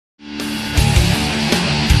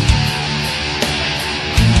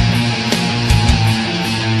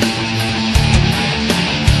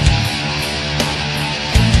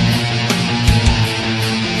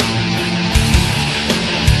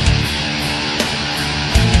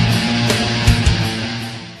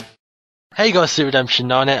Hey guys,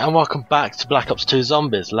 TheRedemption9 here, and welcome back to Black Ops 2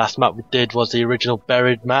 Zombies. Last map we did was the original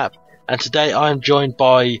Buried map, and today I am joined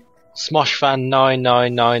by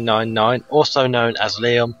SmoshFan99999, also known as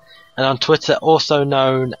Liam, and on Twitter also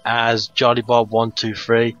known as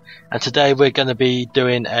JollyBob123, and today we're going to be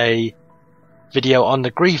doing a video on the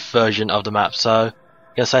Grief version of the map, so you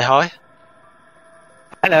gonna say hi?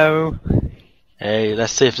 Hello. Hey,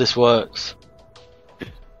 let's see if this works.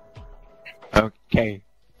 Okay.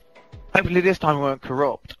 Hopefully this time we won't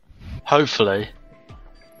corrupt. Hopefully.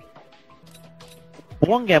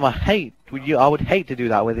 One game I would hate to do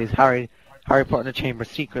that with is Harry Potter and the Chamber of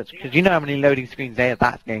Secrets, because you know how many loading screens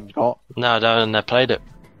that game's got. No, I don't, never played it.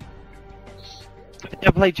 You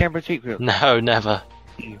never played Chamber of Secrets? No, never.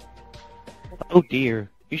 Oh dear.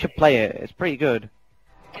 You should play it. It's pretty good.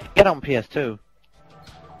 Get it on PS2.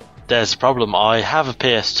 There's a problem. I have a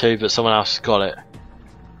PS2, but someone else has got it.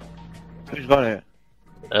 Who's got it?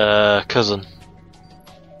 Cousin.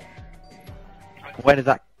 Where does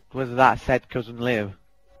that said cousin live?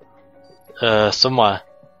 Somewhere.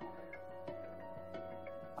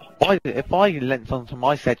 If I lent something to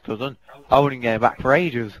my said cousin, I wouldn't get it back for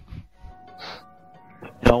ages.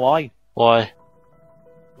 You know why? Why?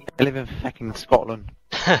 I live in fucking Scotland.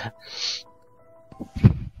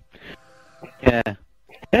 Yeah.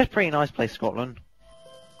 It's a pretty nice place, Scotland.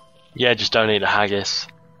 Yeah, just don't eat a haggis.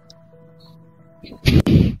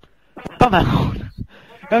 Come on.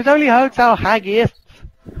 There's only hotel haggis.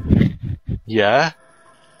 Yeah?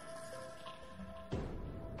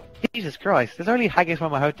 Jesus Christ, there's only haggis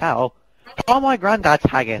from a hotel. Try my granddad's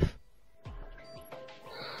haggis.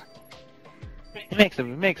 He makes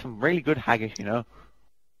some really good haggis, you know.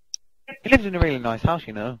 He lives in a really nice house,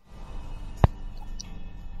 you know.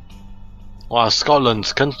 Well,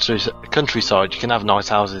 Scotland's countryside. You can have nice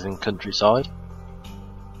houses in countryside.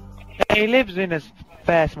 He lives in a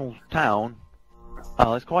fair small town.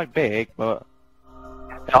 Well, it's quite big, but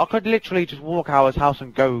I could literally just walk out of his house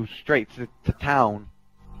and go straight to town.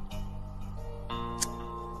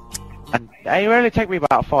 And it would only take me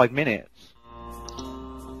about 5 minutes.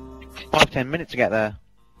 5-10 minutes to get there.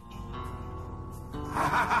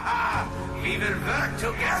 We will work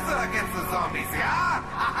together against the zombies, yeah?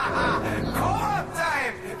 Co-op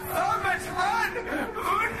time! So much fun!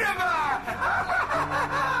 Wunderbar!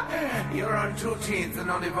 You're on 2 teams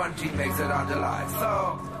and only 1 team makes it out alive,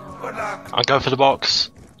 so good luck. I'll go for the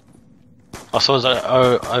box. Oh, someone's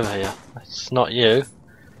over here. It's not you.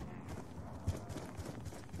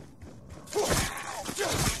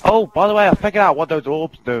 Oh, by the way, I figured out what those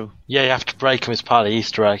orbs do. Yeah, you have to break them as part of the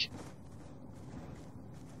Easter egg.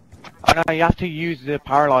 I know, you have to use the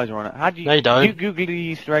paralyzer on it. How do you... No, you don't. Did you Google the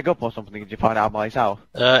Easter egg up or something? Did you find out by yourself?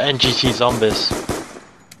 NGT Zombies.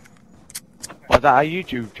 Was that a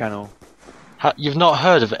YouTube channel? You've not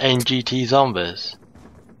heard of NGT Zombies?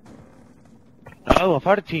 No, I've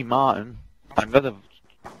heard of Team Martin. I've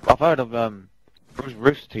heard of,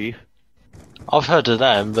 Rooster Teeth. I've heard of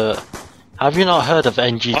them, but have you not heard of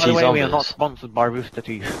NGT By the way, Zombies? we are not sponsored by Rooster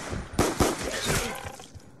Teeth.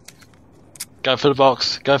 Go for the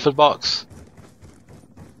box. Go for the box.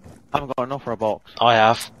 I haven't got enough for a box. I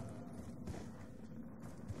have.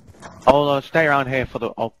 Oh no, stay around here for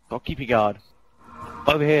the... I'll keep you guard.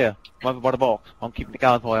 Over here. Over by the box. I'm keeping the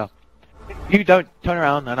guard for you. You don't turn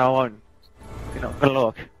around and I won't. You're not gonna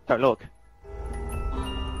look. Don't look.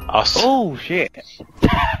 Oh shit.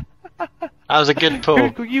 That was a good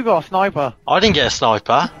pull. You got a sniper. I didn't get a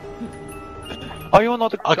sniper. Oh, you're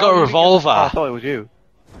not the... I got a revolver. I thought it was you.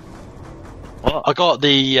 What? I got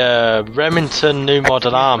the Remington New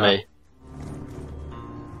Model Army.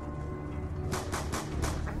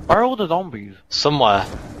 Where are all the zombies? Somewhere.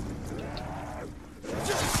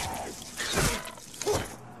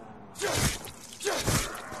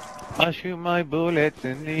 I shoot my bullets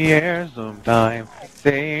in the air sometime,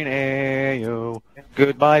 saying ayo,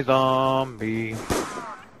 goodbye zombie.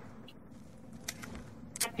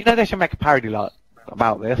 You know they should make a parody lot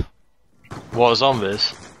about this. What,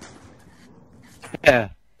 zombies? Yeah.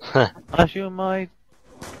 I shoot my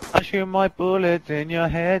bullets in your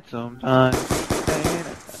head sometime.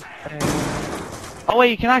 Oh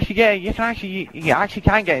wait, you actually can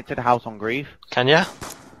get into the house on Grief. Can ya?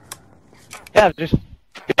 Yeah,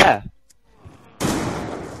 yeah.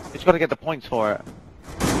 Just gotta get the points for it.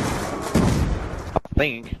 I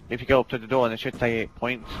think if you go up to the door and it should say 8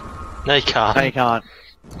 points. No, you can't. No, you can't.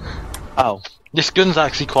 Oh. This gun's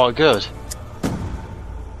actually quite good.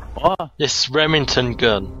 What? This Remington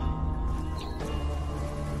gun.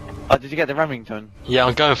 Oh, did you get the Remington? Yeah,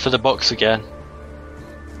 I'm going for the box again.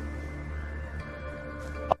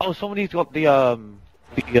 Oh, somebody's got the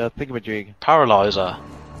thingamajig. Paralyzer.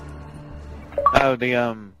 Oh,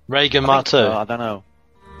 the Reagan Mark II. I don't know.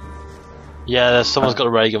 Yeah, someone's got a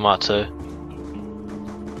Reagan Mark II.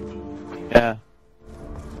 Yeah.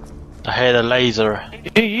 I hear the laser.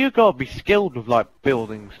 You gotta be skilled with like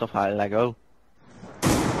building stuff out of Lego.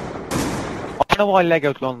 I don't know why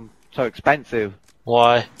Lego's gone so expensive.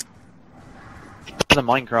 Why? Because of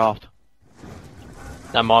Minecraft.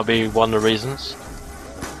 That might be one of the reasons.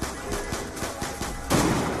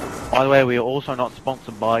 By the way, we are also not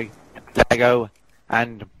sponsored by Lego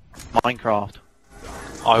and Minecraft.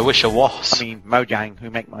 I wish I was. I mean, Mojang, who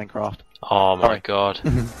make Minecraft. Oh my Sorry. god.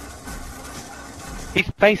 He's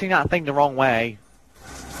facing that thing the wrong way.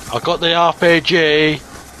 I got the RPG.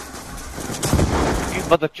 You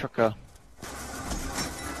mother trucker.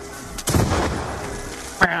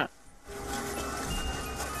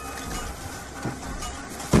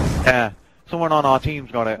 Yeah, someone on our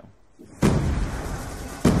team's got it.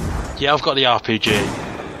 Yeah, I've got the RPG.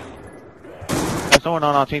 Yeah, someone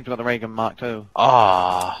on our team's got the Reagan Mark II.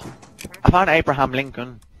 Ah. I found Abraham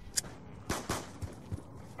Lincoln.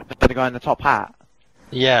 The guy in the top hat.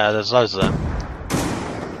 Yeah, there's loads of them.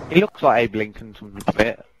 He looks like Abe Lincoln a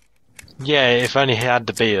bit. Yeah, if only he had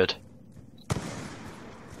the beard.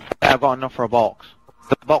 Yeah, I've got enough for a box.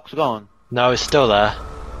 The box gone. No, it's still there.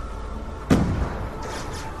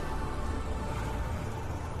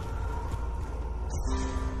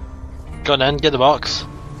 Go on then, get the box.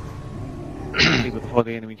 Before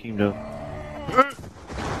the enemy team do.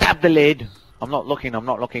 Tap the lid. I'm not looking.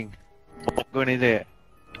 What gun is it?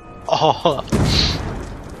 Oh.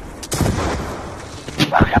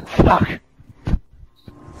 Fuck.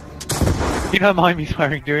 You don't mind me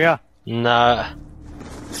swearing, do ya? No.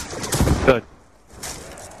 Good.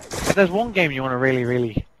 If there's one game you want to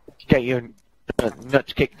really get your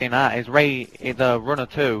nuts kicked in at, is Runner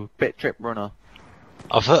 2, Bit Trip Runner.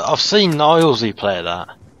 I've seen Nilesy play that.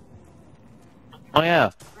 Oh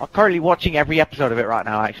yeah, I'm currently watching every episode of it right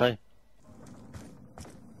now, actually.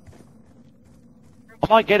 I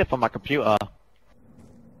might get it from my computer.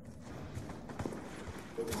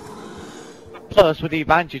 Plus, with the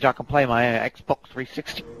advantage, I can play my Xbox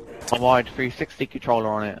 360, my wired 360 controller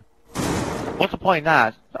on it. What's the point in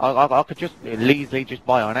that? I could just easily just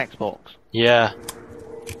buy it on Xbox. Yeah.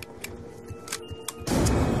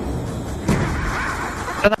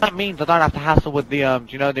 And that means I don't have to hassle with the, do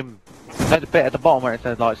you know the bit at the bottom where it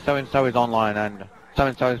says like so and so is online and so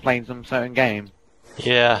and so is playing some certain game.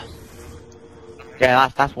 Yeah. Yeah,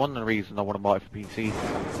 that's one of the reasons I want to buy it for PC.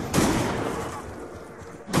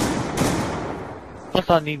 Plus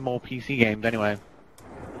I need more PC games anyway.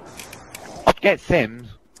 I'll get Sims,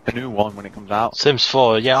 the new one when it comes out. Sims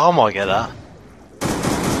 4, yeah, I might get that.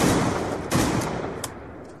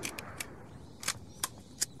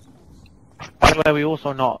 By the way, we're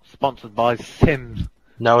also not sponsored by Sims.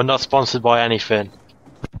 No, we're not sponsored by anything.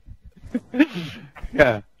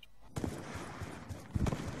 Yeah.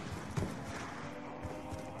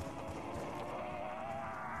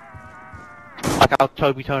 Like how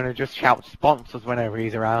Toby Turner just shouts sponsors whenever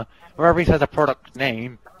he's around. Wherever he says a product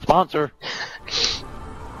name, sponsor.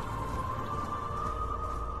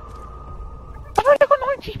 I've only got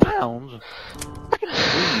 £90.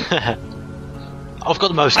 I've got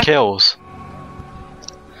the most kills.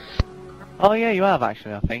 Oh yeah, you have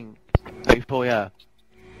actually, I think. 34, yeah.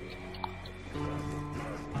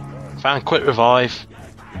 Found quick revive.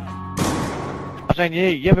 I'm saying,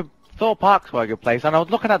 you ever thought Parks were a good place? And I was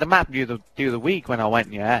looking at the map the other week when I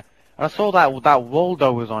went, yeah. And I saw that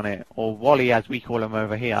Waldo was on it, or Wally as we call him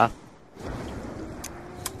over here.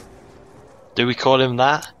 Do we call him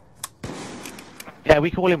that? Yeah, we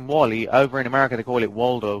call him Wally. Over in America they call it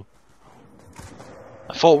Waldo.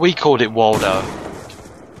 I thought we called it Waldo.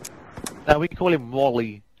 No, we call him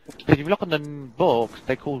Wally. Because if you look on the books,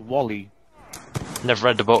 they're called Wally. Never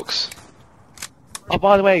read the books. Oh,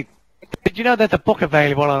 by the way, did you know there's a book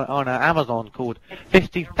available on Amazon called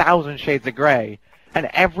 50,000 Shades of Grey?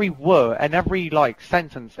 And every word, and every, like,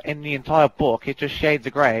 sentence in the entire book is just Shades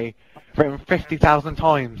of Grey, written 50,000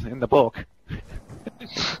 times in the book.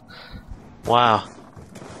 Wow.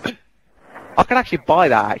 I can actually buy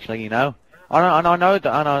that, actually, you know? And I know the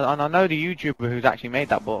YouTuber who's actually made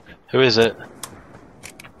that book. Who is it?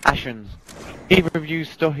 Ashens. He reviews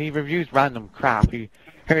stuff, he reviews random crap. He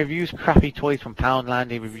reviews crappy toys from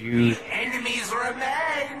Poundland, he reviews... Enemies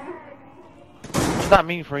remain! What does that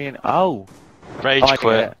mean for Ian? Oh. Rage I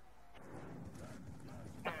quit. get it.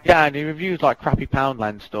 Yeah, and he reviews like crappy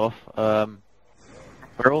Poundland stuff.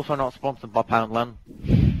 We're also not sponsored by Poundland.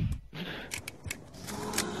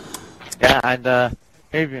 Yeah, and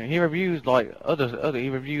he reviews like he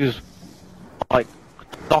reviews like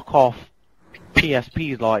knockoff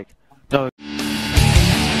PSPs like No.